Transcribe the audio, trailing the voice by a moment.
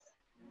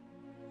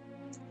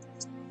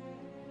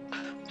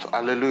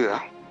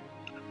Hallelujah.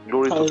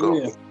 Glory to God.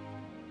 Hallelujah.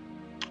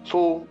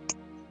 So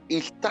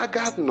he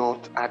staggered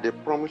not at the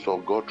promise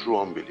of God through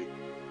unbelief,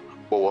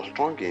 but was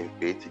strong in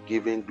faith,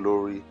 giving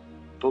glory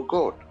to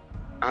God.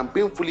 And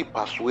being fully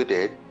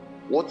persuaded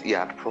what he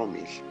had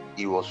promised,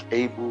 he was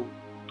able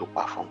to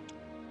perform.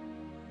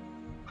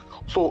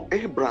 So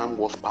Abraham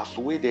was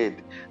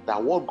persuaded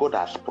that what God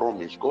has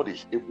promised, God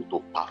is able to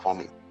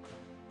perform it.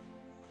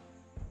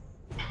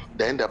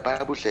 Then the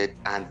Bible said,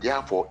 and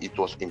therefore it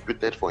was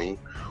imputed for him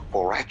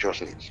for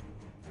righteousness.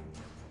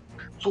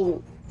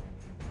 So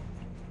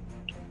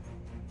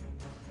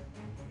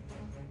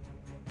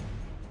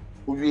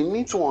we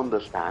need to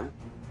understand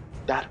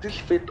that this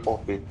faith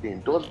of a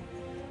thing doesn't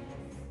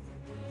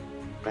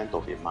depend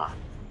on a man,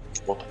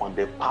 but on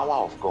the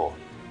power of God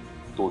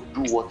to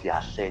do what he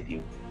has said he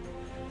will.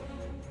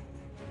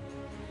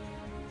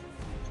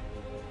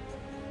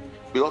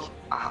 Because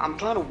I'm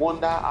trying to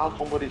wonder how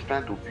somebody is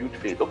trying to build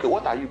faith. Okay,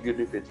 what are you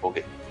building faith for?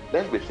 Okay,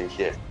 let's be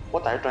sincere.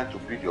 What are you trying to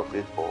build your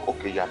faith for?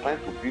 Okay, you are trying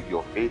to build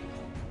your faith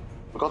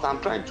because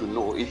I'm trying to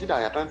know, is it that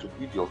you're trying to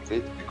build your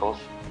faith because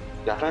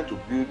you're trying to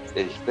build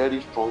a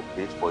very strong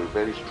faith for a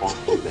very strong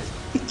problem?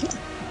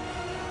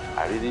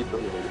 I really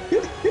don't know.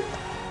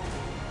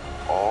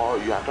 Or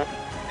you are trying to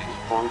build a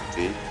strong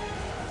faith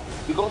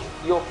because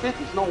your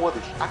faith is not what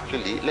is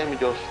actually, let me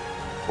just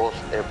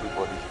bust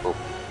everybody's bubble.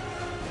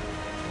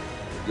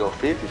 Your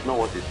faith is not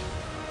what is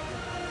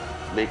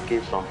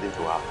making something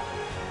to happen.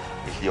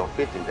 It's your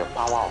faith in the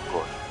power of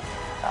God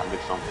that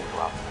makes something to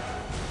happen.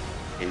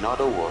 In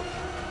other words,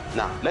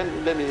 now let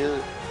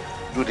me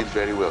do this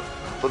very well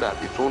so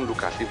that it won't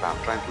look as if I'm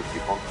trying to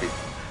debunk faith.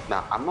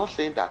 Now, I'm not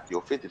saying that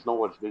your faith is not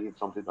what is making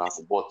something to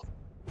happen, but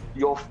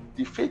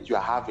the faith you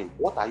are having,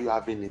 what are you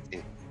having it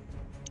in?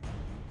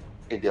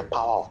 In the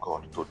power of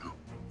God to do.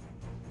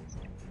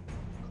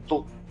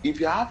 So if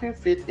you're having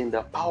faith in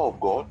the power of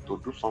God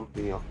to do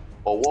something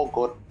or what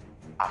God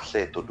has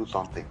said to do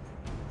something,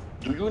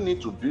 do you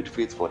need to build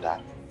faith for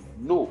that?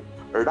 No.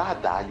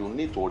 Rather, you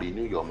need to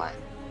renew your mind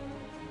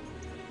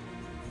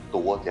to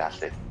what He has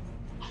said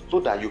so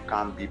that you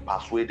can be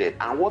persuaded.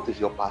 And what is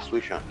your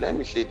persuasion? Let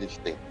me say this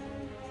thing.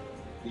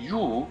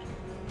 You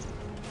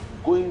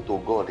going to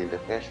God in the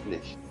first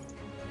place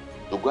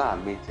to go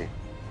and meet Him,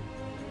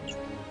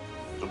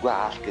 to go and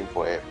ask Him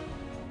for help.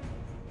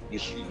 You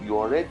see, you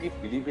already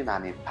believe in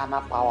an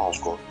eternal power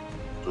of God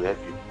to help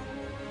you.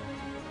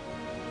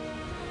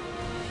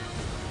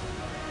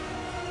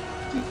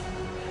 See,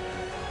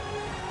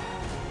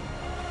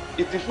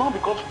 it is not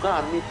because you go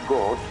and meet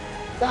God.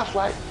 That's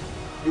why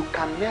you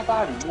can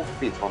never remove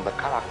faith from the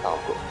character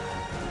of God.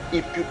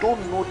 If you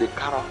don't know the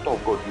character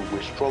of God, you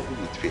will struggle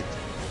with faith.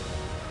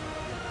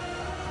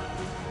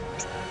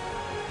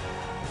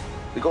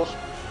 Because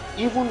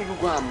even you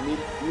go and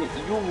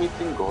you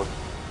meeting God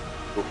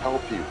to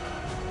help you,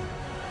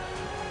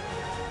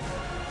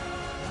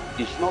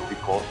 it's not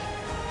because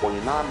when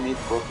you now meet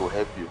God to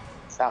help you,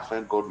 that's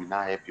when God will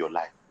now help your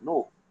life.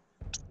 No.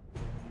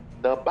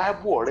 The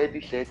Bible already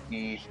said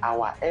He is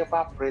our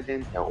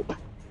ever-present help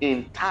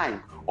in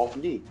time of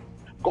need.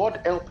 God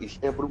help is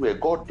everywhere.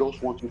 God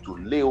just wants you to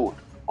lay hold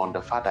on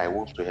the Father. He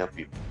wants to help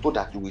you so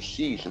that you will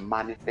see His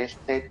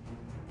manifested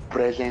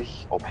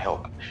presence of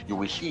help. You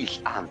will see His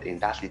hand in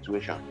that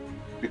situation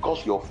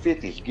because your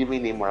faith is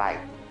giving Him right.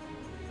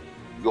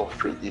 Your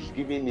faith is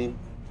giving Him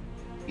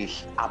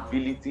His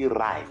ability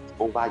right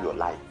over your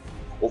life,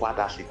 over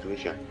that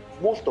situation.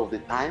 Most of the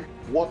time,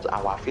 what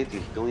our faith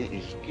is doing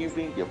is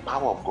giving the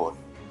power of God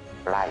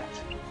right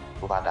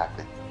over that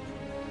thing.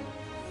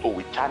 So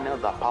we channel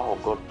the power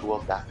of God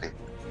towards that thing.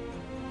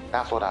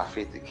 That's what our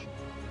faith is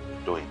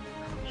doing.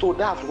 So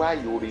that's why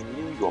you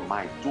renew your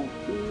mind to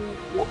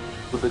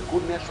the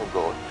goodness of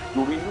God.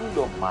 You renew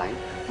your mind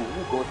to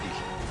who God is.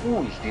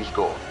 Who is this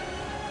God?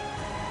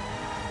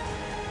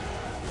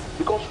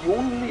 Because you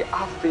only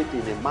have faith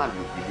in a man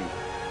you believe.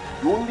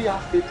 You only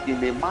have faith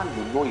in a man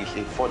you know is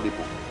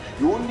infallible.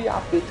 You only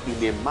have faith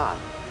in a man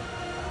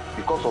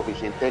because of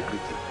his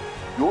integrity.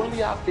 You only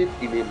have faith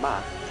in a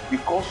man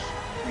because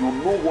you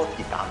know what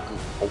he can do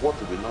or what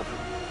he will not do.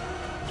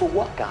 So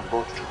what can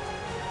God do?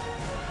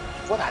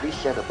 What have He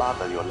said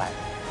about your life?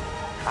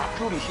 Have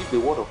you received the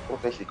word of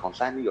prophecy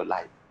concerning your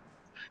life?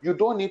 You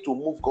don't need to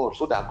move God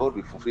so that God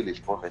will fulfill His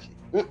prophecy.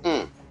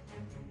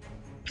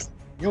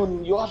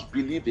 You just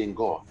believe in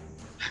God.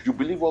 You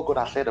believe what God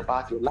has said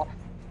about your life.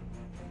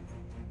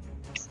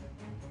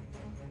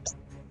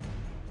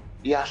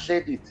 He has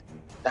said it,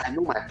 that I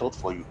know my thought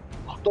for you.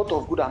 Thought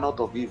of good and not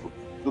of evil,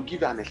 to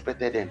give you an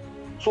expected end.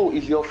 So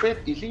is it your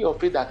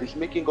faith that is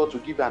making God to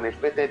give you an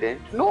expected end?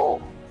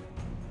 No.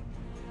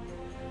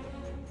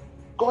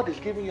 God is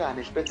giving you an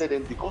expected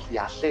end because He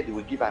has said He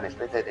will give an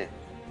expected end.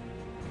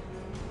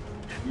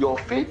 Your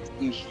faith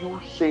is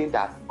you saying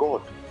that,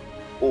 God,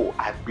 oh,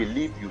 I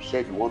believe you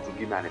said you want to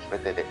give me an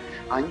expected end.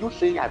 And you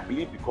saying I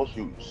believe because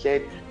you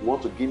said you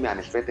want to give me an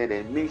expected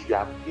end means you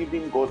are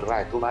giving God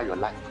right over your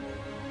life.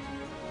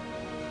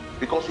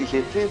 Because it's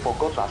a thing for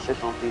God to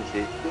accept something, it's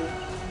a thing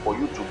for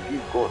you to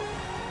give God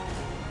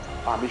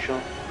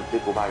permission to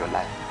take over your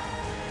life.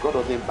 God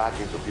doesn't barge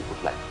into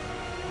people's life.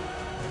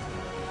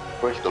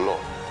 Praise the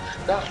Lord.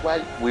 That's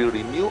why we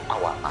renew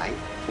our mind.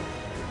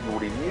 You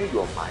renew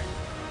your mind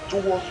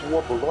towards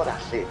what the Lord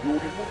has said. You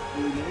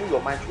renew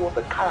your mind towards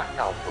the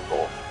character of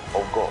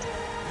God.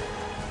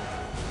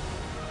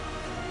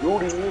 You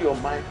renew your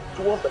mind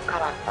towards the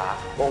character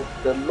of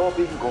the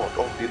loving God,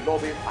 of the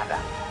loving Father.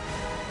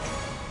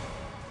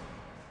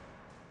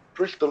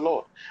 Praise the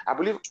Lord. I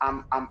believe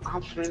I'm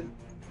answering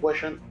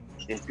question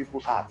in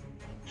people's heart.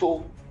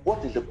 So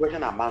what is the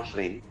question I'm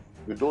answering?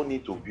 You don't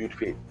need to build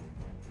faith.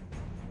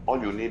 All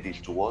you need is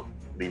to what?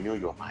 Renew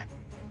your mind.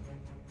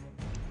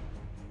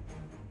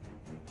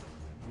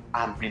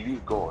 And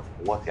believe God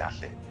for what He has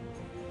said.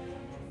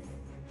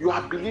 You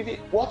are believing,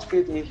 what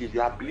faith means is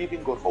you are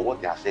believing God for what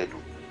He has said.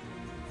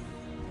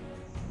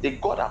 The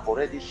God have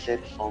already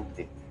said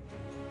something.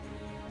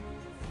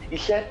 He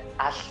said,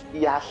 as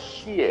He has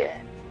shared,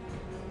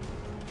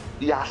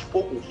 He has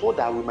spoken, so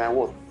that we might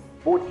what?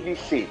 Boldly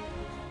say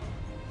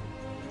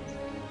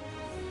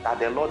that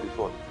the Lord is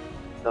what?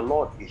 The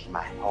Lord is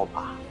my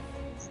helper.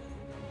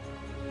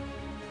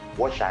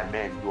 What shall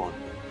men do unto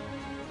me?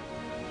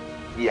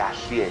 He has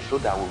shared, so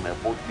that we may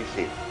boldly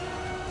say.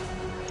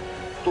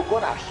 So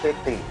God has said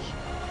things.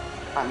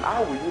 And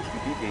how will you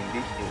believe in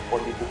this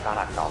infallible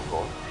character of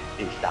God?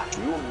 Is that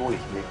you know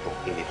His nature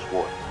in His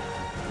word.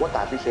 What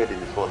has He said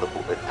in His word? The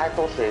book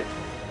Titus said,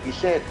 he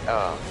said,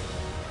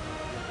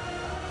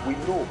 we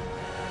know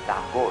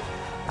that God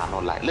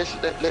cannot lie.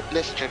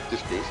 Let's check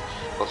this place,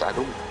 because I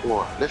don't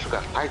want. Let's look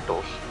at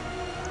Titus.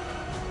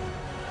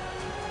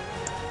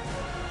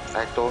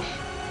 Titus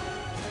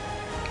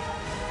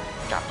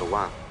chapter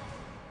 1,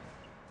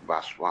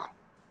 verse 1.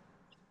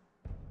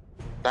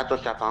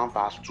 Titus chapter 1,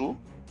 verse 2.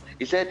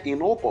 He said, in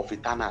hope of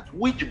eternity,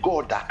 which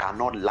God that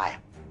cannot lie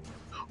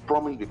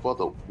promised before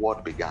the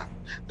world began.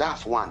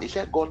 That's one. He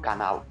said God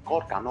cannot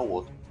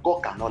what?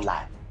 God cannot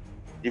lie.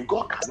 If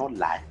God cannot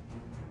lie,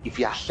 if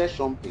He has said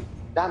something,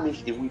 that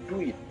means He will do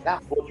it.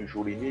 That's what you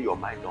should renew your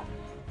mind on.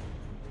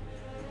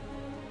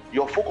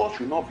 Your focus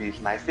should not be,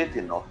 is my faith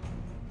enough?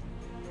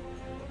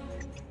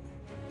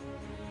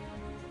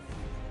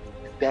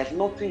 There's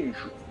nothing you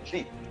should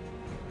see.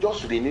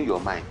 Just renew your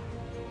mind.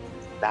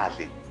 That's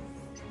it.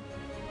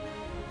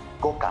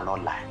 God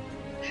cannot lie.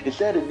 He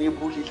said in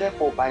Hebrews, he said,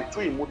 for by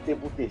two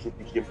immutable things it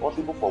is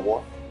impossible for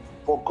what?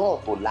 For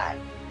God to lie.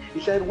 He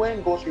said,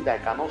 when God said, I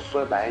cannot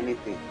swear by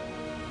anything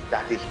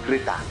that is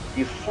greater,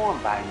 He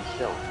sworn by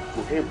Himself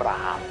to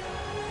Abraham.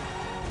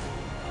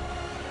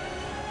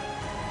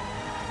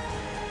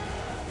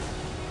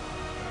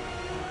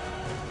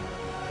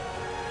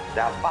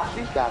 There are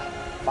verses that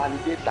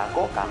validate that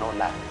God cannot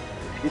lie.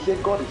 He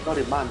said, God is not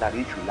a man that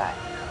He should lie,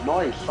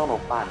 nor a son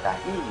of man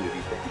that He will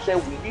repent. He said,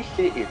 will He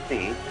say a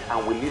thing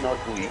and will He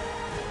not do it?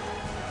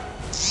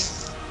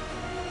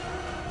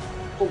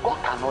 So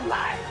God cannot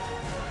lie.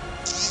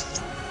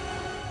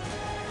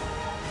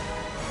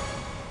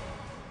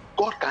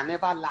 God can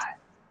never lie.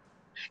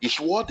 His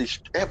word is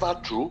ever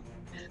true.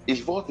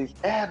 His word is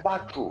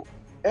ever true.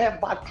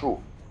 Ever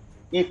true.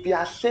 If He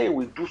has said He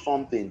will do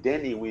something,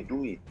 then He will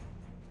do it.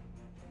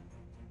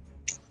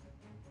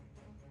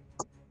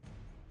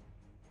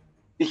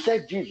 He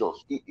said Jesus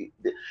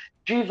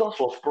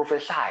was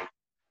prophesied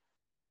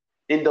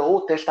in the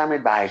Old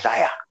Testament by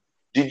Isaiah.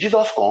 Did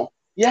Jesus come?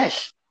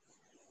 Yes.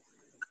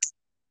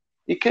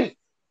 He came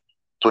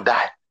to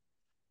die.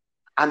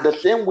 And the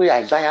same way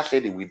Isaiah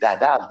said He will die,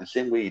 that's the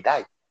same way He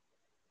died.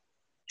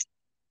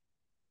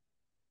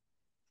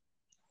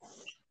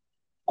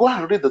 Go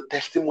and read the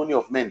testimony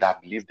of men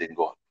that believed in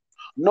God.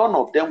 None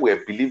of them were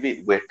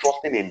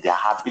trusting in their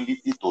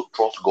ability to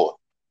trust God.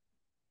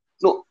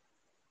 No,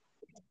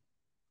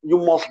 you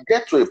must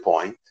get to a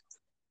point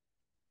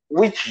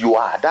which you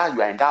are in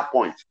that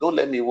point. Don't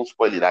let me even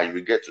spoil it that you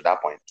will get to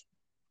that point.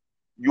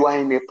 You are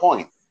in a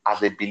point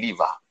as a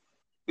believer,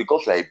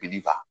 because you are a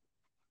believer.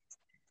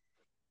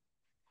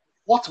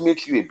 What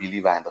makes you a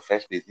believer in the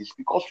first place is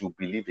because you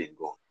believe in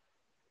God.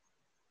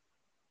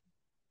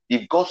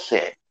 If God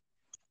said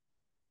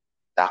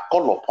that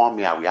call upon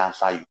me, I will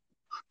answer you.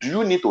 Do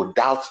you need to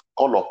doubt,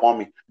 call upon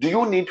me? Do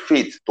you need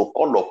faith to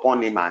call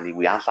upon Him and He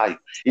will answer you?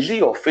 Is it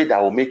your faith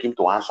that will make Him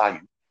to answer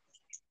you?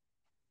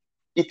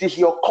 It is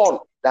your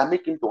call that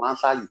make Him to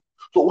answer you.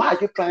 So why are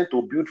you trying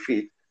to build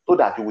faith so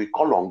that you will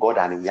call on God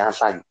and He will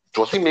answer you?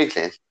 Does it make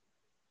sense?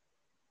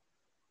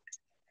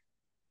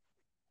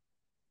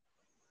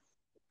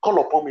 Call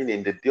upon me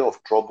in the day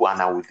of trouble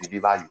and I will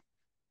deliver you.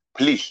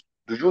 Please,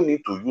 do you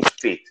need to use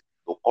faith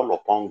to call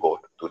upon God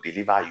to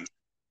deliver you?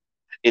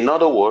 In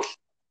other words,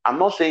 I'm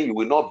not saying you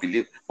will not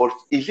believe, but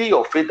is it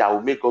your faith that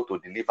will make God to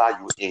deliver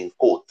you in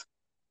quote?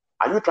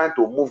 Are you trying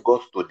to move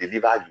God to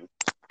deliver you?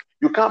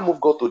 You can't move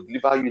God to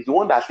deliver you. It's the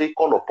one that says,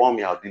 call upon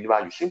me, I'll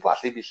deliver you. Simple as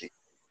ABC.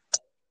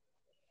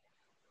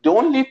 The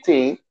only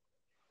thing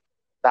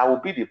that will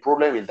be the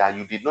problem is that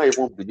you did not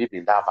even believe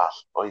in that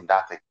verse or in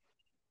that thing.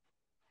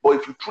 But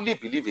if you truly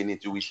believe in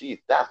it, you will see it.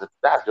 That's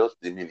just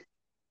the meaning.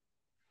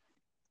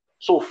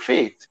 So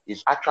faith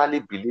is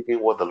actually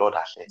believing what the Lord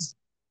has said.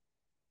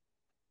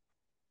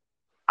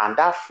 And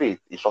that faith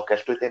is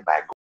orchestrated by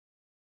God.